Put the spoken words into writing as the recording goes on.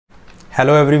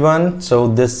Hello everyone, so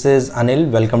this is Anil.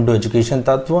 Welcome to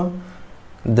EducationTatva.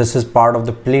 This is part of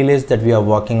the playlist that we are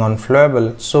working on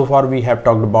Flowable. So far we have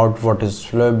talked about what is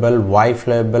Flowable, why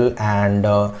Flowable, and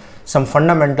some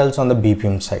fundamentals on the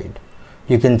BPM side.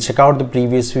 You can check out the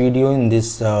previous video in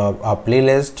this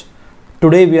playlist.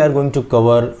 Today we are going to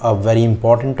cover a very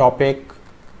important topic.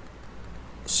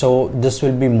 So this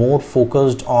will be more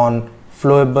focused on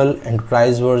Flowable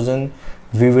enterprise version.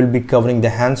 We will be covering the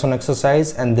hands-on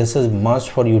exercise, and this is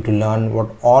must for you to learn what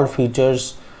all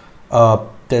features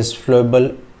this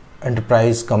Flowable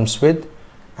enterprise comes with.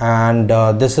 And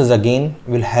this is again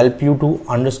will help you to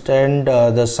understand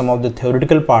some of the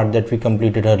theoretical part that we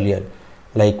completed earlier,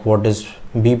 like what is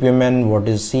BPMN, what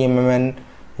is CMMN,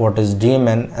 what is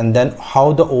DMN, and then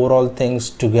how the overall things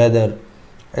together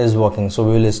is working. So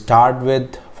we will start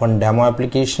with one demo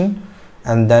application,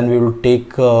 and then we will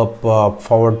take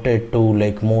forward it to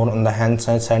like more on the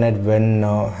hands-on side and when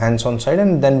hands-on side,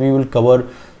 and then we will cover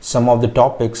some of the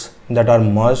topics that are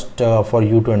must for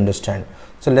you to understand.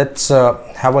 So let's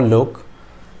have a look.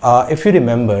 If you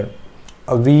remember,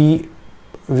 we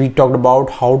talked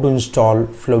about how to install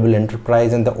Flowable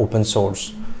Enterprise in the open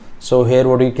source. So here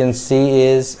what you can see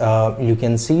is you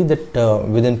can see that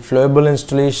within Flowable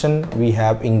installation we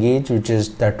have Engage, which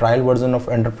is the trial version of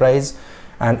enterprise,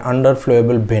 and under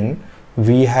Flowable bin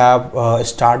we have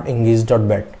start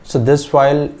engage.bat. So this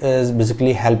file is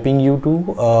basically helping you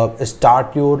to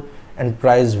start your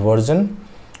enterprise version,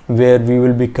 where we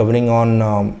will be covering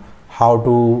on how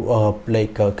to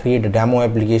create a demo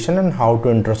application and how to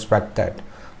introspect that.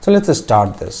 So let's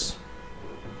start this.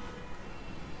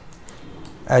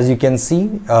 As you can see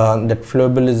that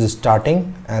Flowable is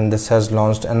starting, and this has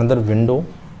launched another window.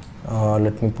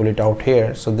 Let me pull it out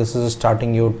here. So this is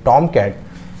starting your Tomcat,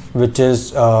 which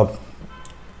is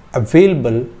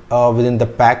available within the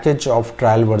package of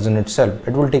trial version itself.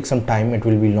 It will take some time. It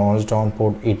will be launched on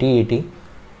port 8080.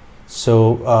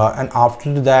 So and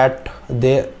after that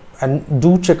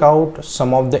do check out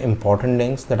some of the important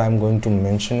links that I'm going to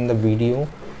mention in the video,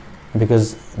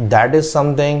 because that is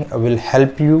something will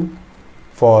help you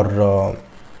for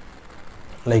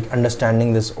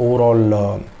understanding this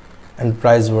overall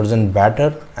enterprise version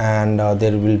better. And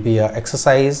there will be an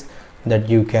exercise that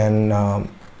you can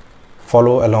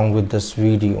follow along with this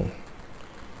video.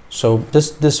 So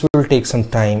this will take some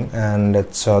time, and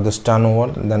it's this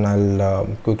turnover. Then I'll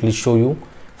quickly show you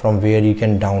from where you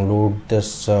can download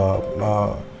this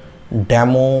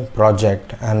demo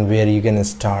project and where you can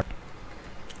start.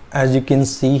 As you can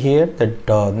see here that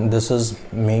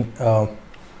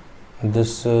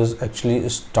this is actually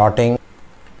starting.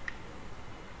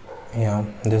 Yeah,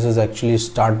 this is actually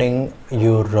starting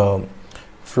your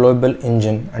Flowable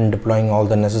engine and deploying all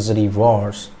the necessary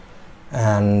vars,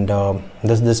 and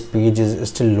this page is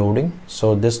still loading.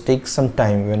 So this takes some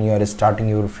time when you are starting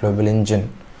your Flowable engine.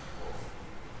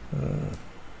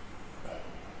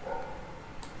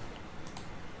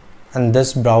 And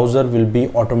this browser will be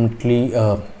automatically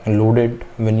loaded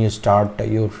when you start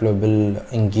your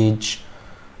Flowable engage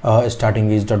start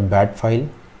engage.bat file.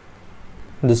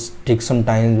 This takes some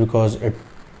time because it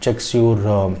checks your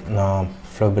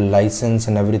Flowable license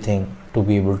and everything to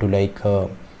be able to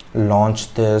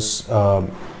launch this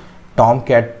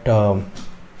Tomcat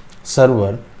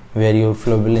server where your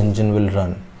Flowable engine will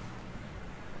run.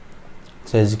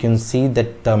 So as you can see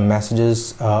that the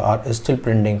messages are still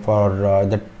printing for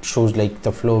that shows like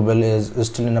the Flowable is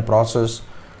still in a process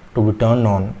to be turned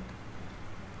on.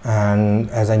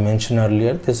 And as I mentioned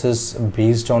earlier, this is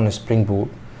based on Spring Boot.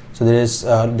 So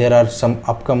there are some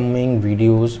upcoming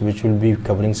videos which will be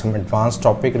covering some advanced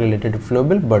topic related to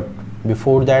Flowable, but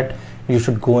before that you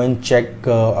should go and check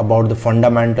about the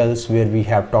fundamentals, where we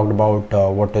have talked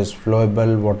about what is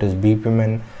Flowable, what is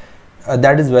BPMN.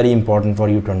 That is very important for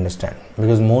you to understand,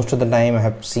 because most of the time I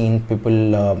have seen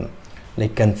people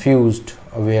confused,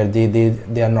 where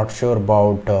they are not sure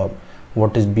about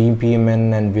what is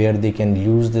BPMN and where they can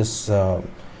use this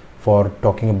for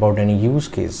talking about any use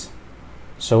case.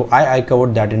 So I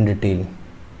covered that in detail.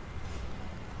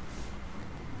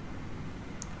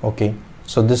 Okay,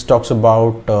 so this talks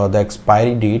about the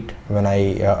expiry date when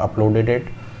I uploaded it.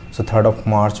 So 3rd of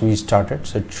March we started,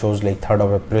 so it shows like 3rd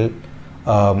of April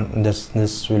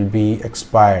this will be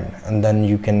expired, and then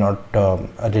you cannot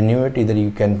renew it. Either you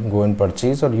can go and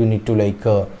purchase, or you need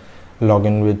to log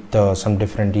in with some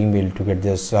different email to get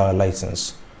this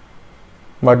license.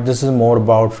 But this is more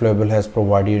about Flowable has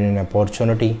provided an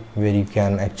opportunity where you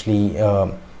can actually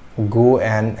go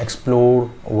and explore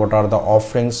what are the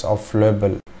offerings of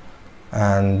Flowable.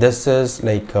 And this is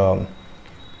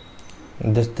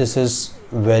this is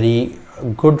very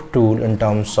good tool in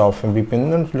terms of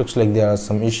BPM. It looks like there are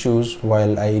some issues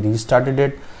while I restarted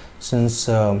it, since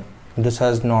this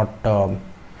has not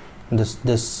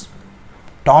this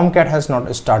Tomcat has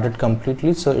not started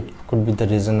completely, so it could be the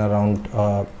reason around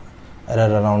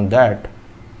error around that.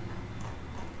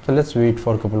 So let's wait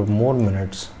for a couple of more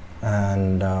minutes,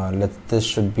 and this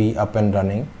should be up and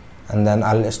running, and then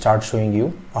I'll start showing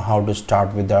you how to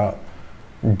start with the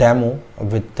demo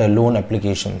with the loan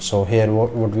application. So here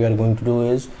what we are going to do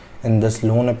is, in this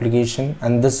loan application,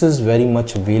 and this is very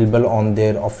much available on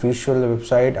their official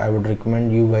website. I would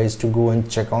recommend you guys to go and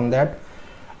check on that.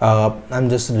 I'm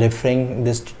just referring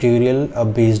this tutorial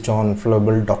based on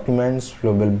Flowable documents,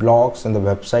 Flowable blogs and the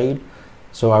website.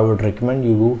 So I would recommend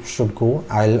you should go.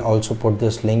 I'll also put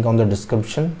this link on the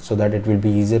description so that it will be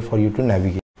easier for you to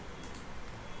navigate.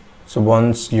 So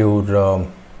once your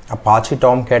Apache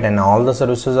Tomcat and all the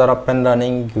services are up and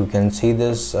running, you can see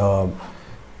this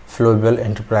Flowable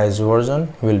Enterprise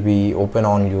version will be open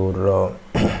on your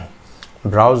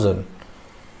browser.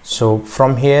 So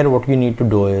from here, what you need to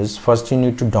do is, first you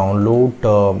need to download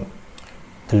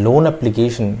the loan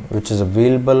application, which is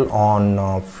available on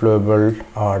Flowable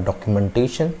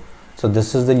documentation. So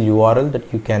this is the URL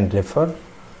that you can refer,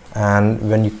 and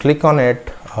when you click on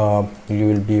it, you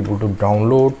will be able to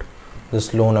download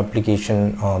this loan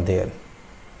application there.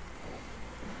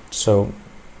 So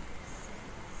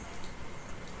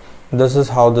this is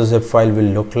how the zip file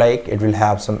will look like. It will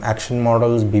have some action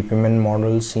models, BPMN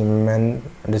models, CMN,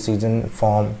 decision,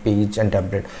 form, page and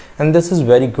tablet. And this is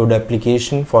very good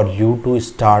application for you to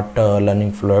start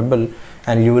learning Flowable,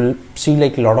 and you will see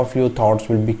like a lot of your thoughts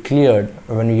will be cleared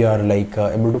when you are like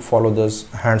able to follow this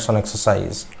hands-on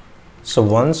exercise. So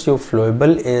once your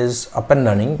Flowable is up and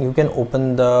running, you can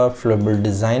open the Flowable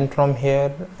design from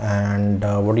here, and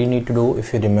what you need to do,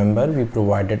 if you remember, we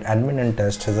provided admin and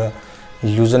test as a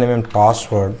username and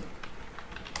password.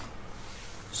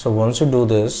 So once you do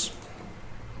this,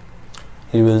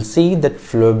 you will see that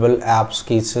Flowable apps,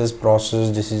 cases, process,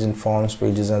 decision, forms,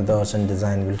 pages, others and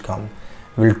design will come.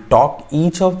 We'll talk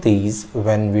each of these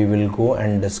when we will go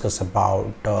and discuss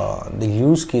about the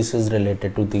use cases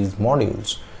related to these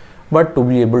modules. But to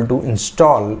be able to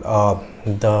install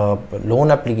the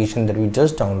loan application that we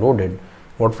just downloaded,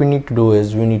 what we need to do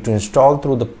is we need to install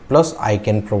through the plus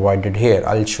icon provided here.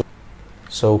 I'll show.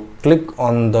 So click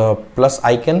on the plus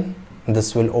icon.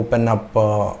 This will open up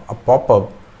a pop-up.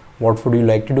 What would you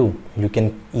like to do? You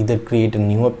can either create a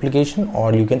new application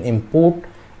or you can import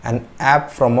an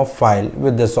app from a file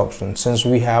with this option. Since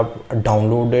we have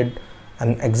downloaded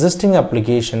an existing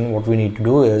application, what we need to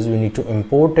do is we need to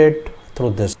import it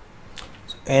through this.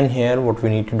 So in here, what we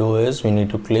need to do is we need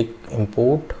to click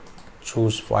import,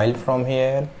 choose file from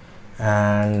here,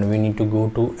 and we need to go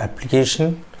to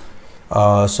application.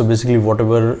 So basically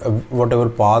whatever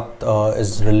path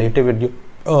is related with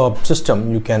your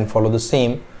system, you can follow the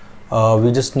same.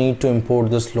 We just need to import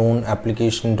this loan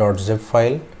application.zip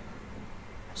file.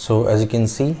 So as you can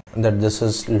see that this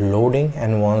is loading,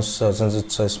 and once since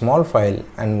it's a small file,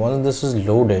 and once this is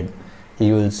loaded,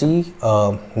 you will see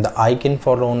the icon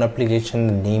for loan application,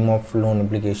 the name of loan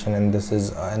application, and this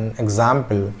is an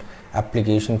example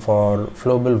application for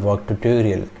Flowable work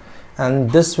tutorial.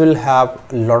 And this will have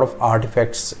a lot of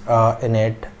artifacts in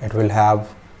it. It will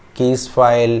have case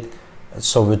file,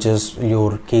 so which is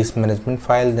your case management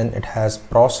file. Then it has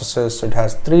processes. It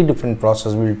has 3 different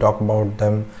processes. We'll talk about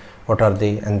them. What are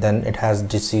they? And then it has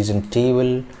decision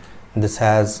table. This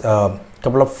has a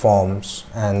couple of forms,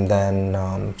 and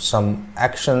then some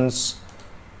actions,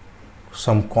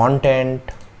 some content,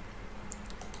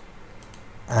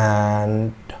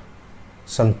 and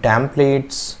some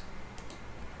templates.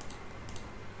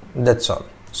 That's all.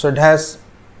 So it has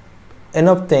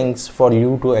enough things for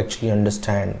you to actually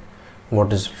understand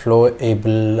what is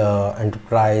Flowable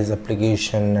enterprise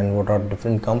application and what are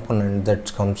different components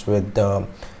that comes with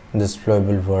this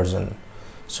Flowable version.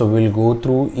 So we'll go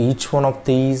through each one of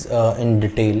these in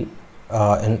detail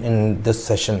in this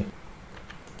session.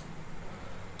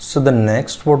 So the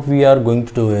next what we are going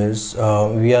to do is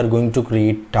we are going to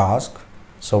create task.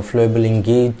 So Flowable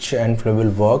Engage and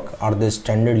Flowable Work are the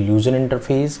standard user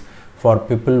interface for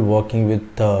people working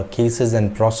with cases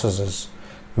and processes,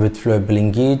 with Flowable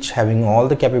Engage having all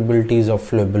the capabilities of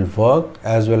Flowable Work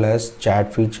as well as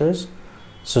chat features.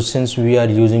 So since we are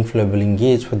using Flowable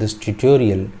Engage for this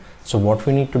tutorial, so what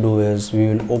we need to do is we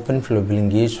will open Flowable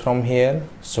Engage from here.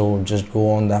 So just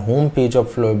go on the home page of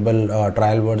Flowable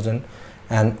trial version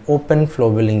and open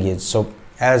Flowable Engage. So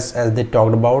as they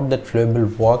talked about that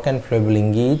Flowable Work and Flowable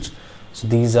Engage, so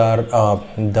these are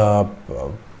the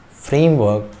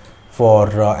framework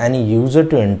for any user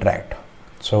to interact.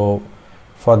 So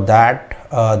For that,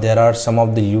 there are some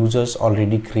of the users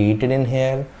already created in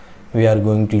here. We are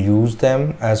going to use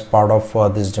them as part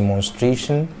of this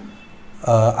demonstration.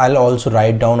 I'll also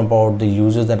write down about the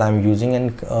users that I'm using,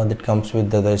 and that comes with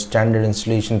the standard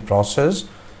installation process.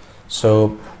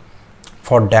 So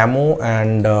for demo,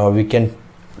 and we can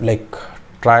like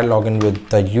try login with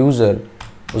the user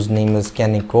whose name is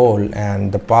Kenny Cole,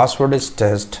 and the password is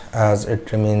test, as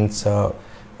it remains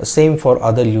same for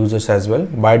other users as well.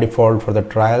 By default, for the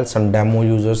trial, some demo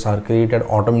users are created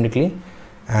automatically,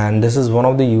 and this is one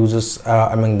of the users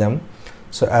among them.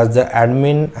 So as the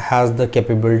admin has the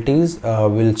capabilities,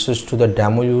 we'll switch to the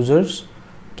demo users.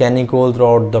 Kenny Cole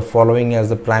throughout the following as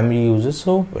the primary user.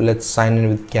 So let's sign in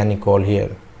with Kenny Cole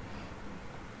here.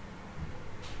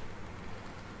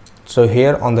 So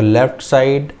here on the left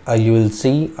side, you will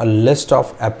see a list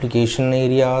of application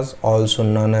areas, also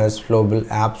known as Flowable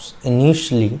apps.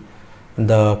 Initially,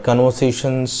 the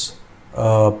conversations,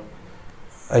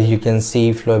 you can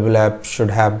see Flowable app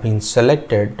should have been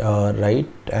selected, right?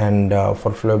 And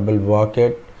for Flowable work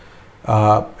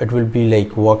it will be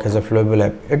like work as a Flowable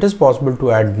app. It is possible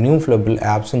to add new Flowable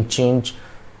apps and change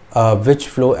which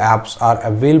flow apps are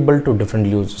available to different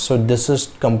users. So this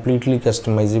is completely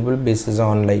customizable basis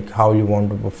on like how you want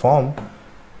to perform,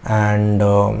 and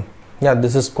yeah,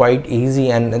 this is quite easy.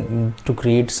 And to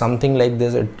create something like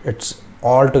this, it's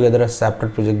altogether a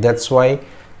separate project. That's why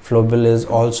Flowable is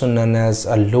also known as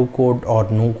a low code or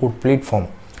no code platform.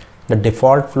 The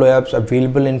default flow apps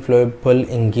available in Flowable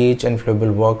Engage and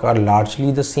Flowable Work are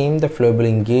largely the same. The Flowable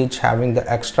Engage having the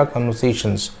extra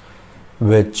conversations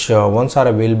which once are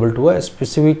available to a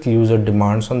specific user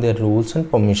demands on their rules and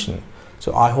permission.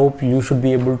 So I hope you should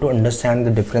be able to understand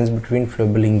the difference between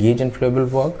Flowable Engage and Flowable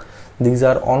Work. These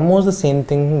are almost the same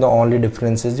thing. The only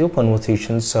difference is your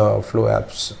conversations flow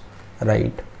apps,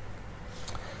 right?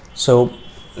 So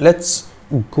let's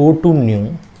go to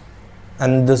new,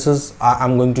 and this is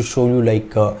I'm going to show you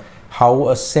like how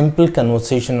a simple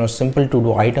conversation or simple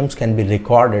to-do items can be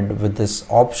recorded with this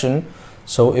option.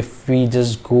 So if we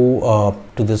just go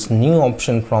to this new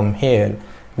option from here,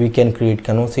 we can create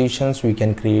conversations, we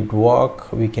can create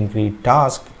work, we can create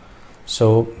task.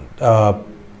 So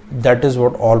that is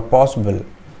what all possible.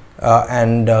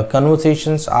 And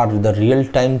conversations are the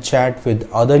real-time chat with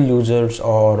other users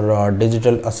or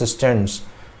digital assistants.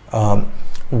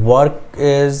 Work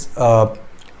is to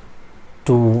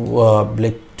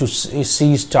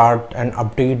see, start and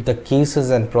update the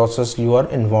cases and process you are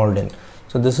involved in.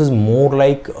 So this is more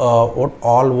like what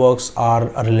all works are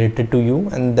related to you,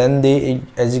 and then they,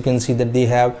 as you can see, that they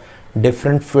have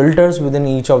different filters within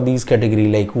each of these category,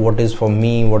 like what is for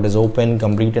me, what is open,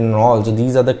 completed, and all. So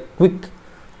these are the quick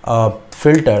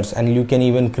filters, and you can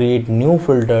even create new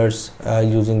filters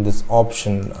using this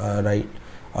option, right?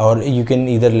 Or you can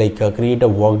either like create a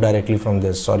work directly from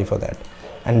this, sorry for that.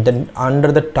 And then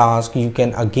under the task, you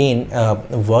can again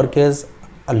work is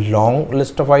a long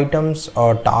list of items,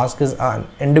 or task is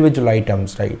individual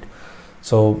items, right?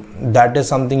 So that is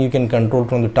something you can control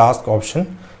from the task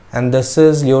option. And this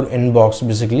is your inbox,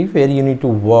 basically, where you need to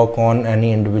work on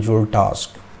any individual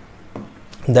task.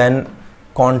 Then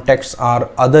contacts are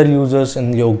other users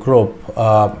in your group,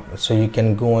 so you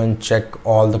can go and check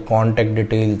all the contact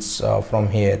details from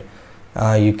here.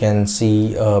 You can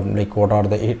see like what are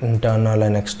the internal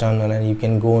and external, and you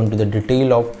can go into the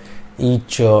detail of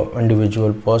each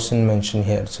individual person mentioned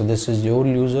here. So this is your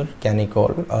user Kenny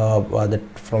Cole, that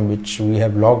from which we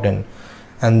have logged in.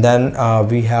 And then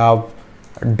we have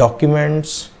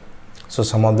documents. So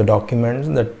some of the documents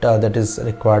that is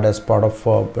required as part of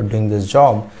doing this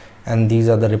job, and these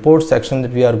are the report section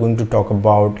that we are going to talk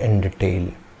about in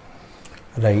detail,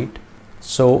 right?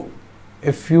 So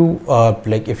if you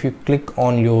if you click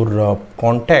on your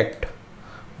contact,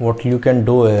 what you can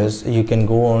do is you can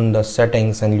go on the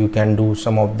settings and you can do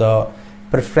some of the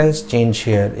preference change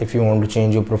here. If you want to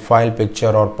change your profile picture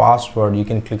or password, you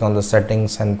can click on the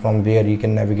settings, and from there you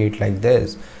can navigate like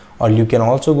this. Or you can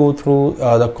also go through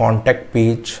the contact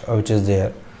page which is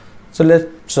there. So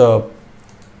let's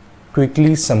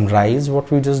quickly summarize what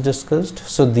we just discussed.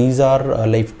 So these are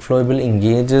like Flowable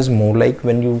Engage is more like,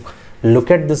 when you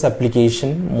look at this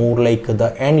application, more like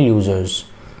the end users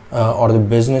or the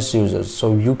business users.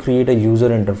 So you create a user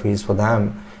interface for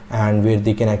them, and where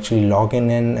they can actually log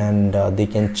in and they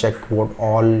can check what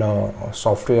all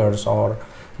softwares or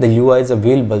the UI is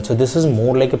available. So this is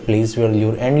more like a place where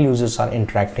your end users are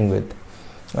interacting with,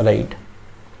 right?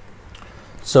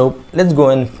 So let's go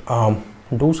and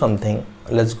do something.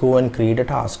 Let's go and create a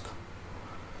task.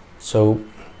 So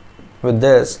with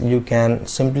this, you can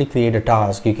simply create a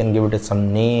task. You can give it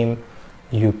some name,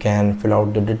 you can fill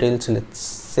out the details. Let's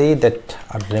say that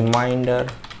a reminder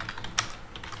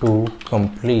to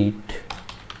complete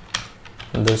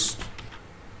this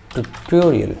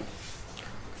tutorial.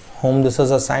 Whom this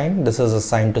is assigned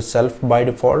to self by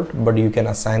default, but you can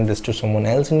assign this to someone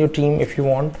else in your team if you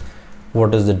want.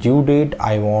 What is the due date?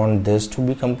 I want this to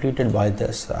be completed by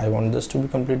this. I want this to be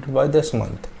completed by this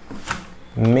month.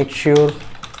 Make sure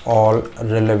all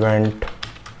relevant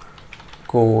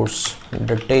course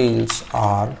details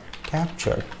are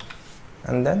captured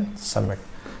and then submit.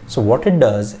 So what it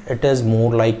does, it is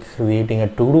more like creating a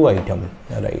to-do item,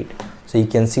 right? So you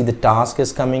can see the task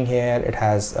is coming here. It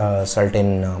has a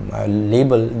certain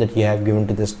label that you have given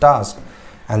to this task,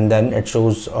 and then it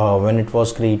shows when it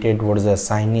was created, what is the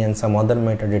assignee, and some other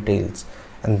meta details.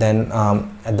 And then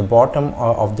at the bottom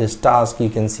of this task, you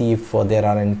can see if there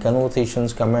are any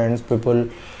conversations, comments, people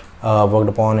worked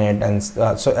upon it. And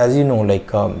so as you know, like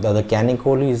the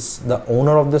Canicoli is the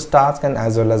owner of this task, and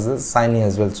as well as the assignee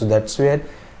as well. So that's where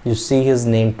you see his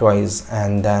name twice.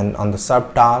 And then on the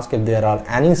subtask, if there are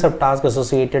any subtasks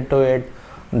associated to it,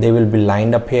 they will be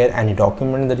lined up here. Any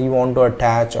document that you want to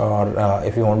attach, or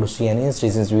if you want to see any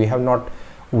history, since we have not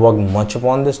worked much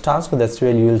upon this task, that's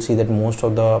where you will see that most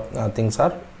of the things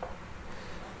are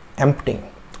empty.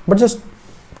 But just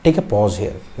take a pause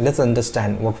here. Let's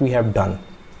understand what we have done.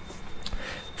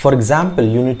 For example,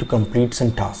 you need to complete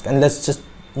some task, and let's just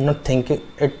not think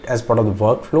it as part of the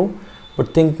workflow,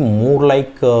 but think more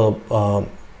like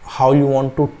how you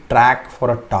want to track for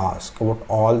a task, what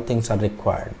all things are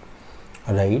required,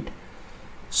 right?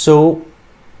 So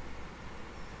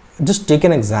just take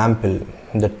an example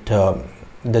that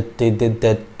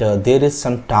there is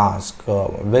some task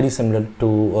very similar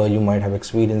to you might have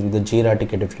experienced with the Jira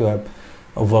ticket if you have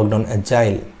worked on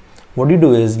Agile. What you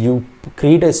do is you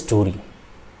create a story.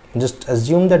 Just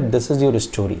assume that this is your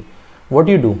story. What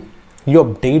do? You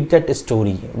update that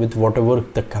story with whatever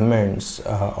the comments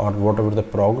or whatever the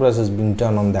progress is being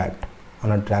done on that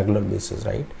on a regular basis,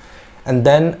 right? And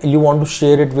then you want to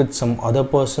share it with some other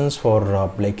persons for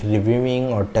like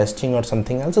reviewing or testing or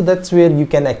something else. So that's where you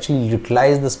can actually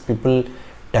utilize this people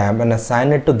tab and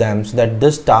assign it to them, so that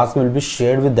this task will be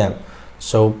shared with them.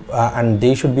 So and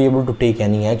they should be able to take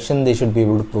any action, they should be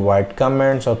able to provide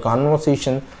comments or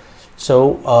conversation.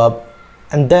 So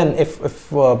and then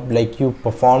if like you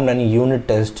performed any unit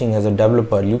testing as a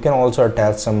developer, you can also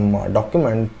attach some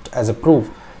document as a proof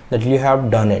that you have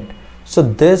done it. So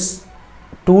this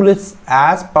tool is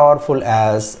as powerful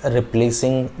as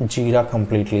replacing Jira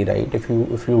completely, right? If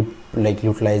you like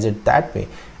utilize it that way.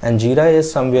 And Jira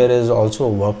is somewhere is also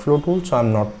a workflow tool, so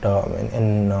I'm not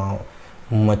in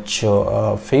much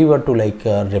favor to like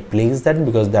replace that,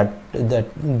 because that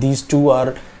these two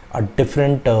are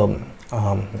different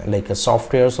like a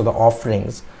software, so the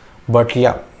offerings. But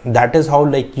yeah, that is how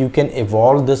like you can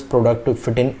evolve this product to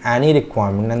fit in any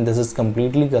requirement, and this is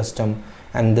completely custom,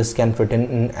 and this can fit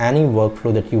in any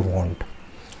workflow that you want,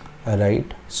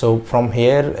 right? So from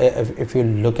here, if you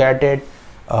look at it,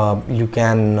 you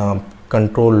can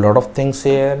control a lot of things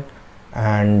here,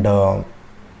 and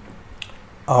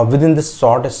within this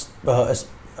short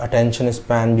attention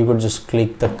span, you could just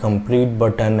click the complete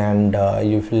button, and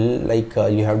you feel like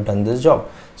you have done this job.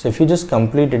 So if you just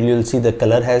complete it, you'll see the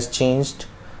color has changed,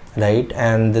 right?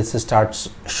 And this starts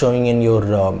showing in your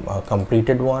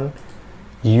completed one.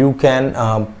 You can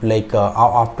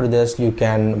after this you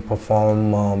can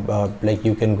perform like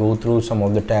you can go through some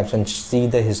of the tabs and see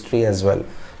the history as well.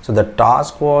 So the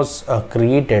task was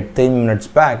created 10 minutes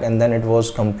back, and then it was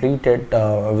completed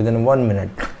within 1 minute.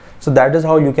 So that is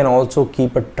how you can also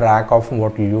keep a track of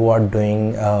what you are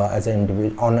doing as an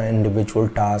individual on an individual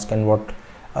task, and what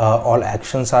all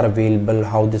actions are available,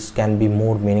 how this can be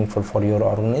more meaningful for your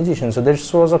organization. So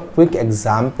this was a quick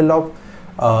example of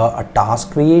a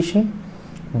task creation.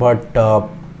 But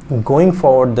going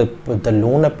forward, the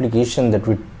loan application that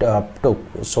we took,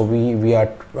 so we are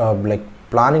like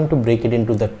planning to break it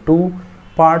into the two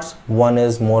parts. One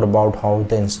is more about how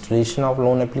the installation of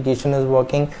loan application is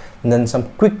working, and then some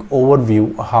quick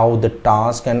overview how the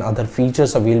task and other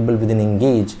features available within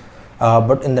Engage.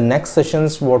 But in the next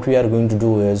sessions, what we are going to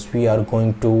do is we are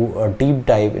going to deep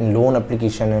dive in loan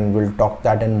application, and we'll talk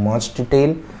that in much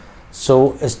detail.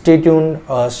 So stay tuned,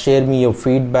 share me your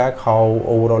feedback, how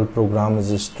overall program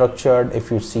is structured. If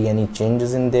you see any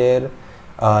changes in there,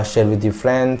 share with your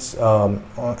friends,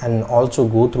 and also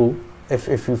go through.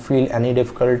 If you feel any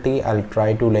difficulty, I'll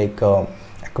try to like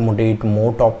accommodate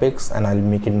more topics, and I'll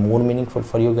make it more meaningful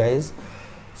for you guys.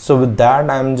 So with that,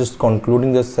 I'm just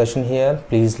concluding this session here.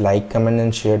 Please like, comment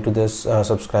and share to this,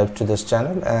 subscribe to this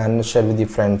channel, and share with your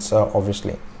friends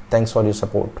obviously. Thanks for your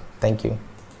support. Thank you.